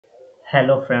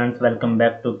Hello friends, welcome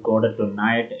back to Code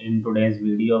Tonight. In today's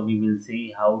video, we will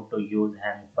see how to use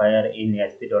Hangfire in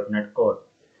ASP.NET Core.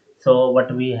 So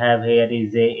what we have here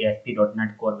is a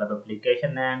ASP.NET Core web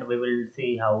application and we will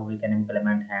see how we can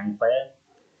implement Hangfire.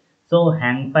 So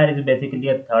Hangfire is basically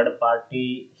a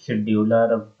third-party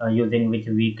scheduler using which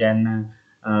we can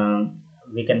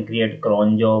create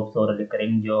cron jobs or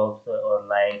recurring jobs, or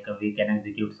like we can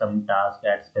execute some task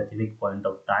at specific point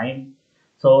of time.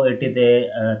 So it is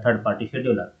a third-party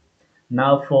scheduler.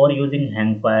 Now for using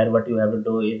Hangfire, what you have to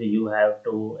do is you have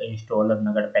to install a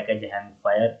Nugget package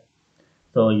Hangfire.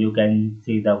 So you can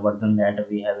see the version that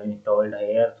we have installed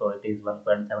here. So it is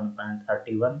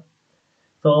 1.7.31.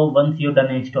 So once you're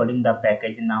done installing the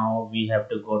package, now we have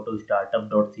to go to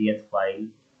startup.cs file,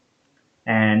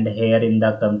 and here in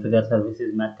the configure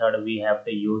services method we have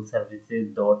to use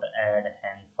services.add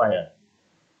hangfire.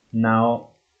 Now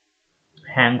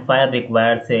hangfire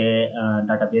requires a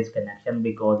database connection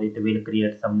because it will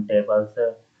create some tables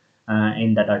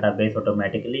in the database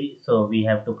automatically. So we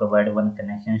have to provide one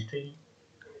connection string.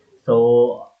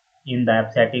 So in the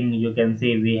app setting you can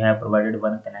see we have provided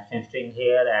one connection string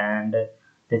here, and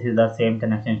this is the same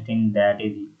connection string that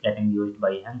is getting used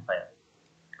by Hangfire.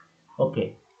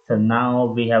 Okay, so now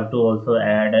we have to also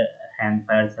add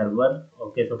Hangfire server.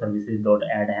 Okay, so services dot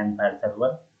add Hangfire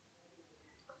server,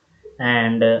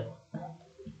 and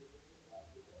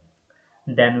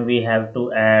then we have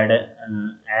to add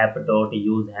app dot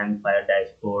use Hangfire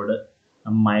dashboard.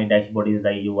 My dashboard is the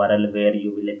URL where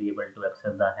you will be able to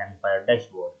access the Hangfire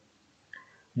dashboard.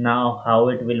 Now how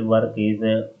it will work is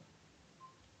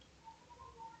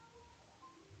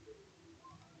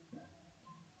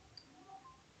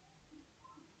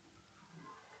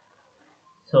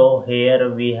so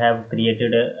here we have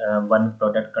created one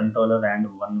product controller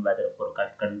and one weather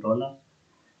forecast controller.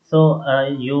 So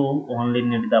you only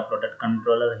need the product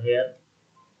controller here.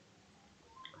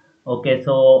 Okay,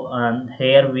 so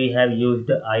here we have used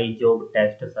iJob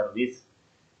test service,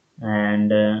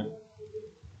 and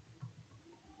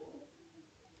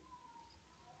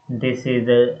this is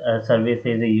a service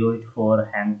is used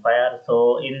for Hangfire.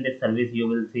 So in this service you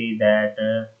will see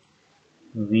that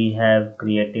we have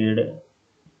created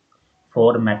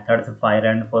four methods: fire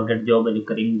and forget job,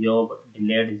 recurring job,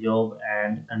 delayed job,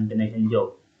 and continuation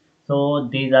job. So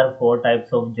these are four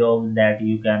types of jobs that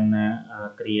you can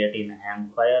create in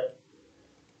Hangfire.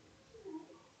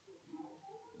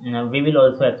 We will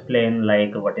also explain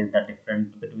like what is the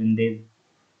difference between these.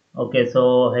 Okay,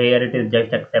 so here it is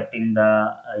just accepting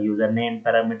the username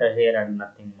parameter here and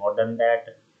nothing more than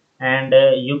that. And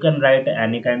you can write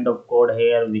any kind of code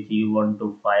here which you want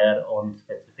to fire on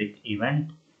specific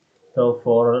event. So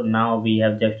for now we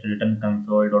have just written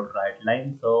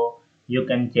console.writeLine, so you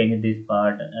can change this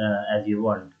part as you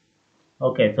want.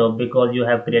 Okay, so because you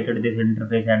have created this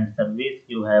interface and service,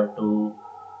 you have to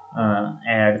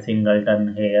add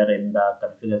singleton here in the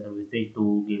configure services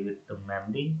to give it to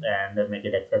memory and make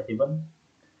it accessible.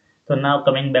 So now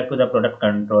coming back to the product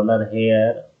controller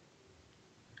here,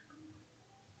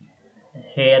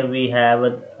 we have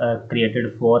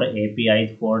created four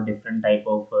APIs for different type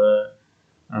of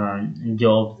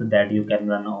jobs that you can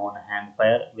run on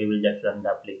Hangfire. We will just run the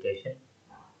application.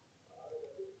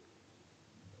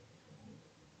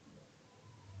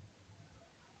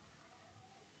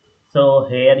 So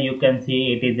here you can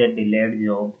see it is a delayed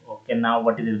job. Okay, now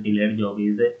what is a delayed job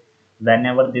is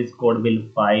whenever this code will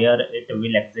fire, it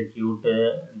will execute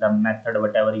the method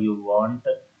whatever you want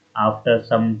after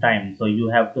some time. So you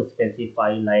have to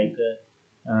specify like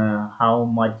how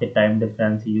much time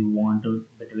difference you want to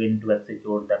between to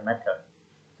execute the method.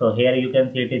 So here you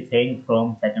can see it is saying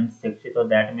from second 60. So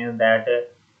that means that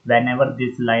whenever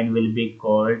this line will be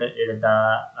called,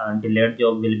 the delayed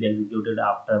job will be executed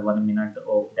after 1 minute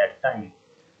of that time.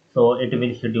 So it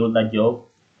will schedule the job.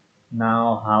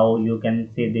 Now how you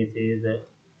can see this is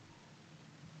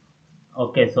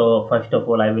okay. So first of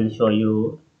all I will show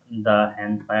you the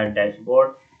Hangfire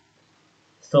dashboard.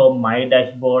 So my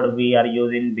dashboard we are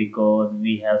using because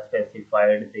we have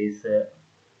specified this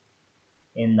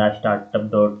in the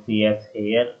startup.cs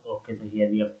here. Okay, so here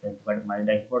we have specified my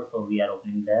dashboard, so we are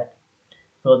opening that.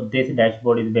 So this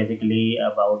dashboard is basically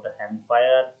about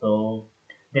Hangfire. So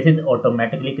this is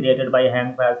automatically created by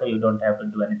Hangfire, so you don't have to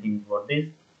do anything for this.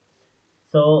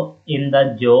 So in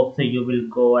the jobs you will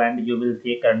go and you will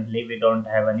see currently we don't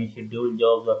have any scheduled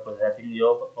jobs or processing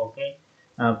job. Okay,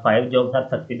 five jobs are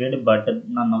succeeded but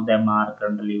none of them are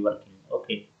currently working.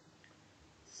 Okay,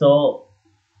 so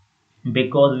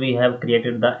because we have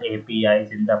created the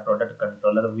APIs in the product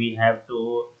controller, we have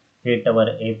to hit our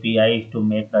APIs to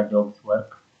make the jobs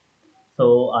work.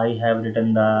 So I have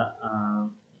written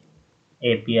the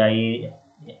API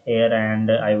here,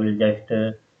 and I will just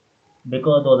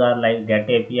because those are like get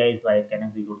APIs, so I can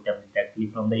execute them directly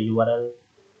from the URL.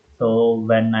 So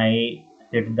when I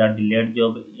hit the delayed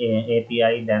job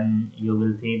API, then you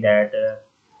will see that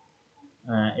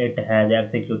it has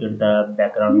executed the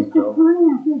background job.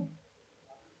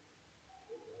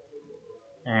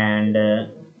 And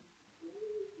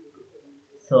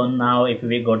so now if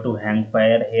we go to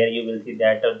Hangfire, here you will see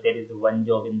that there is one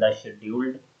job in the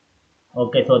scheduled.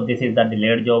 Okay, so this is the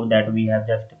delayed job that we have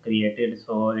just created,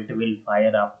 so it will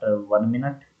fire after 1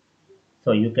 minute.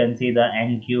 So you can see the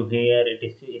NQ here, it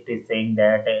is saying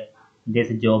that this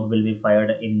job will be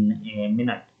fired in a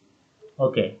minute.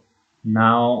 Okay,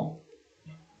 now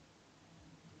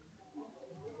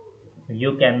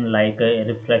you can like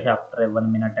refresh after 1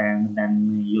 minute, and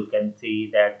then you can see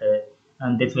that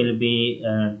and this will be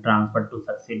transferred to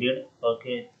succeeded.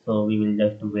 Okay, so we will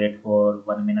just wait for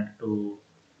 1 minute to,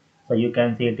 so you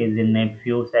can see it is in a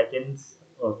few seconds.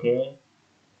 Okay,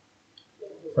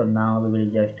 so now we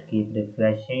will just keep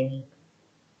refreshing.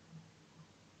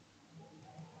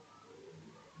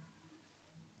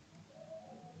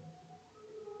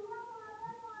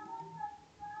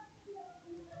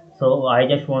 So I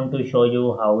just want to show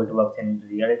you how it works in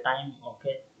real time.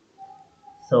 Okay,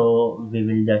 so we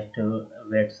will just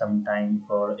wait some time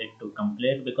for it to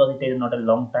complete, because it is not a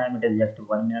long time, it is just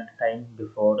 1 minute time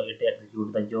before it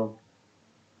execute the job.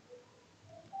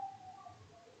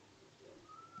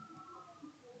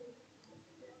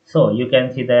 So you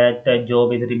can see that the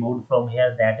job is removed from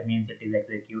here, that means it is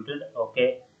executed.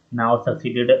 Okay, now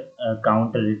succeeded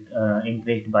count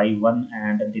increased by 1,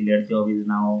 and delayed job is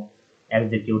now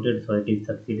executed, so it is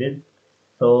succeeded.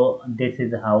 So this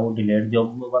is how delayed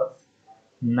job works.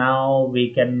 Now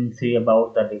we can see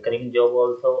about the recurring job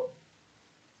also.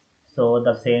 So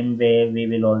the same way we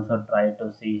will also try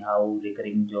to see how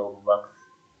recurring job works.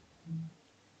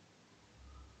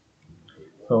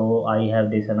 So I have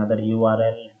this another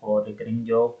URL for recurring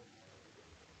job.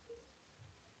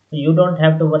 So you don't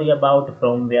have to worry about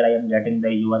from where I am getting the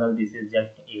URL. This is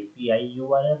just API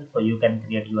URL. So you can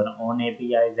create your own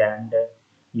APIs, and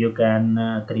you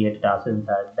can create tasks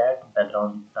inside that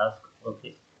background task.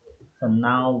 Okay. So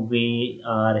now we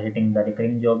are hitting the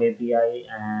recurring job API,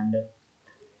 and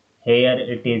here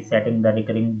it is setting the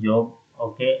recurring job.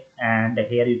 Okay, and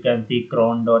here you can see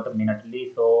cron dot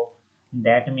minutely. So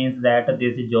that means that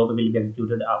this job will be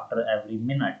executed after every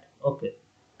minute. Okay,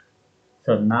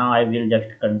 so now I will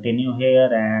just continue here,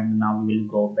 and now we will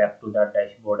go back to the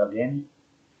dashboard again.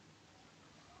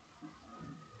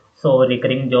 So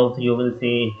recurring jobs, you will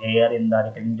see here in the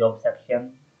recurring job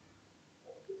section.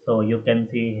 So you can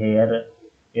see here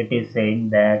it is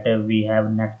saying that we have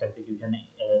next execution.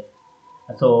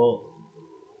 So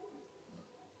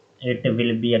it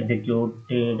will be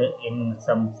executed in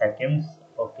some seconds.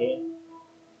 Okay,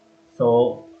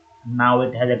 so now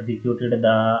it has executed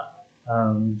the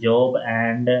job,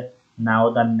 and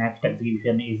now the next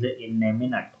execution is in a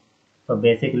minute. So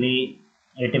basically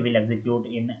it will execute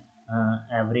in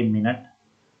every minute.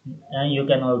 And you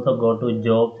can also go to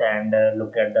jobs and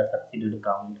look at the succeeded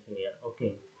count here.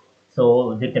 Okay,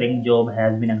 so the current job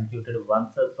has been executed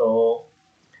once, so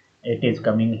it is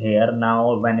coming here.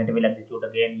 Now when it will execute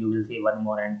again, you will see one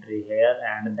more entry here,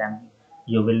 and then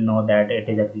you will know that it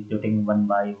is executing one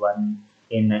by one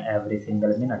in every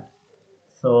single minute.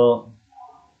 So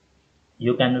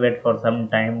you can wait for some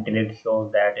time till it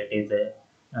shows that it is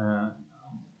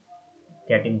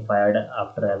getting fired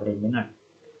after every minute.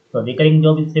 So recurring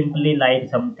job is simply like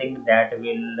something that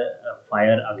will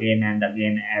fire again and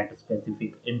again at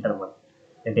specific interval.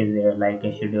 It is like a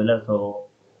scheduler, so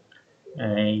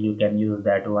you can use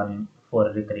that one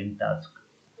for recurring task.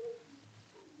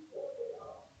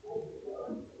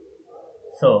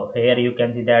 So here you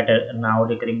can see that now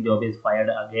recurring job is fired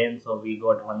again. So we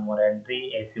got one more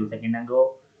entry a few seconds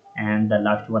ago, and the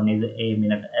last one is a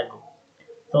minute ago.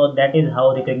 So that is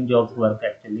how recurring jobs work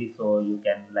actually. So you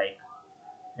can like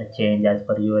change as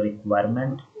per your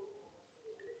requirement.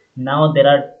 Now there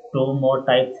are two more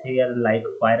types here, like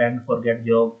fire and forget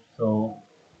job. So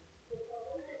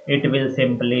it will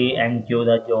simply enqueue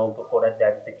the job for the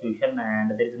execution,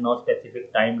 and there is no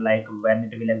specific time like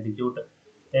when it will execute.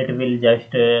 It will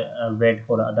just wait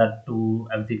for other to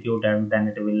execute, and then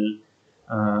it will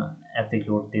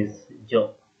execute this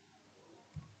job.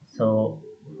 So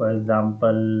for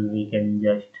example, we can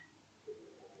just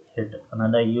hit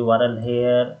another URL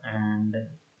here, and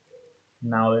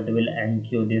now it will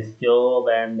enqueue this job,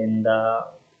 and in the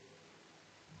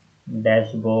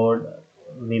dashboard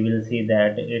we will see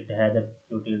that it has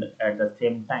executed at the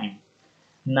same time.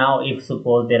 Now if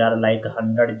suppose there are like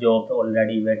 100 jobs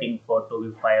already waiting for to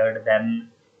be fired, then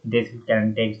this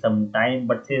can take some time,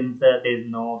 but since there is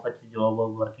no such job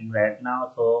of working right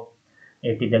now, so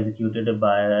it is executed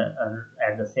by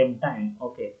at the same time.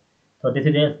 Okay, so this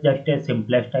is just a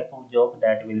simplest type of job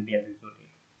that will be executed.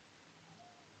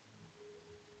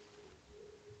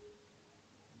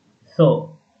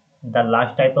 So the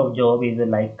last type of job is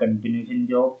like continuation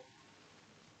job.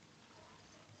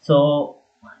 So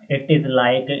it is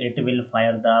like it will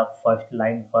fire the first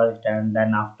line first, and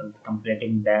then after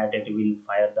completing that, it will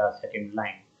fire the second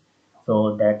line.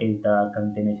 So that is the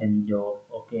continuation job.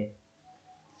 Okay.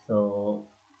 So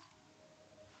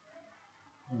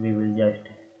we will just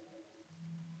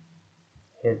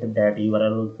hit that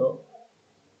URL also.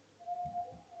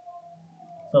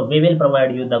 So we will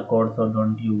provide you the code. So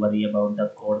don't you worry about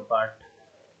the code part.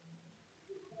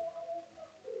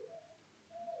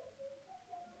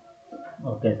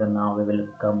 Okay. So now we will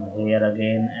come here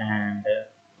again, and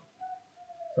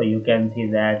so you can see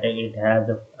that it has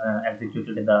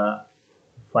executed the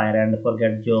fire and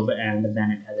forget job, and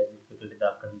then it has executed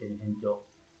the continuation job.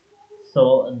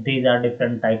 So these are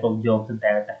different type of jobs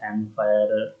that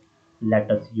Hangfire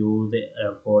let us use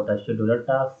for the scheduler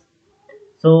tasks.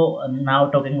 So now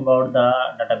talking about the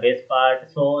database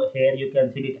part. So here you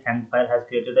can see that Hangfire has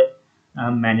created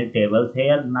many tables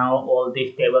here. Now all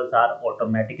these tables are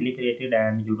automatically created,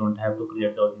 and you don't have to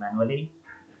create those manually.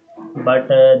 But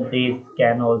this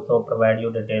can also provide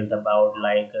you details about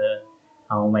like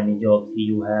how many jobs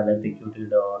you have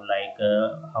executed, or like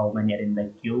how many are in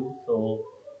the queue. So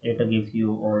it gives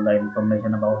you all the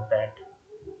information about that.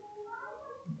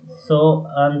 So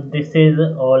this is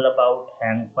all about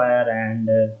Hangfire, and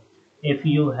if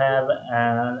you have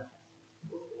a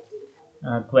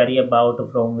query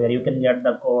about from where you can get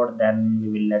the code, then we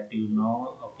will let you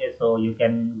know. Okay, so you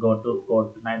can go to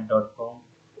code9.com.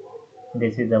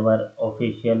 This is our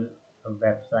official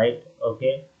website.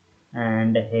 Okay,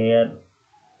 and here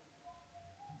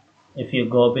if you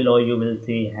go below, you will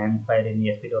see Hangfire in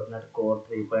ASP.NET Core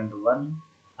 3.1.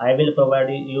 I will provide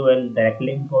you a direct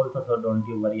link also, so don't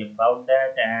you worry about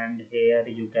that. And here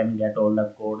you can get all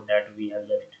the code that we have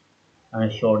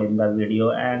just showed in the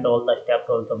video, and all the steps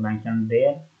also mentioned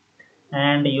there.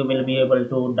 And you will be able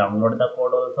to download the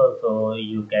code also, so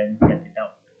you can check it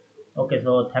out. Okay,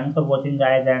 so thanks for watching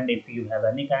guys, and if you have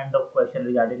any kind of question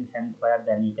regarding Hangfire,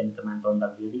 then you can comment on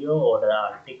the video or the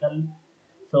article.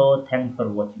 So thanks for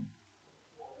watching.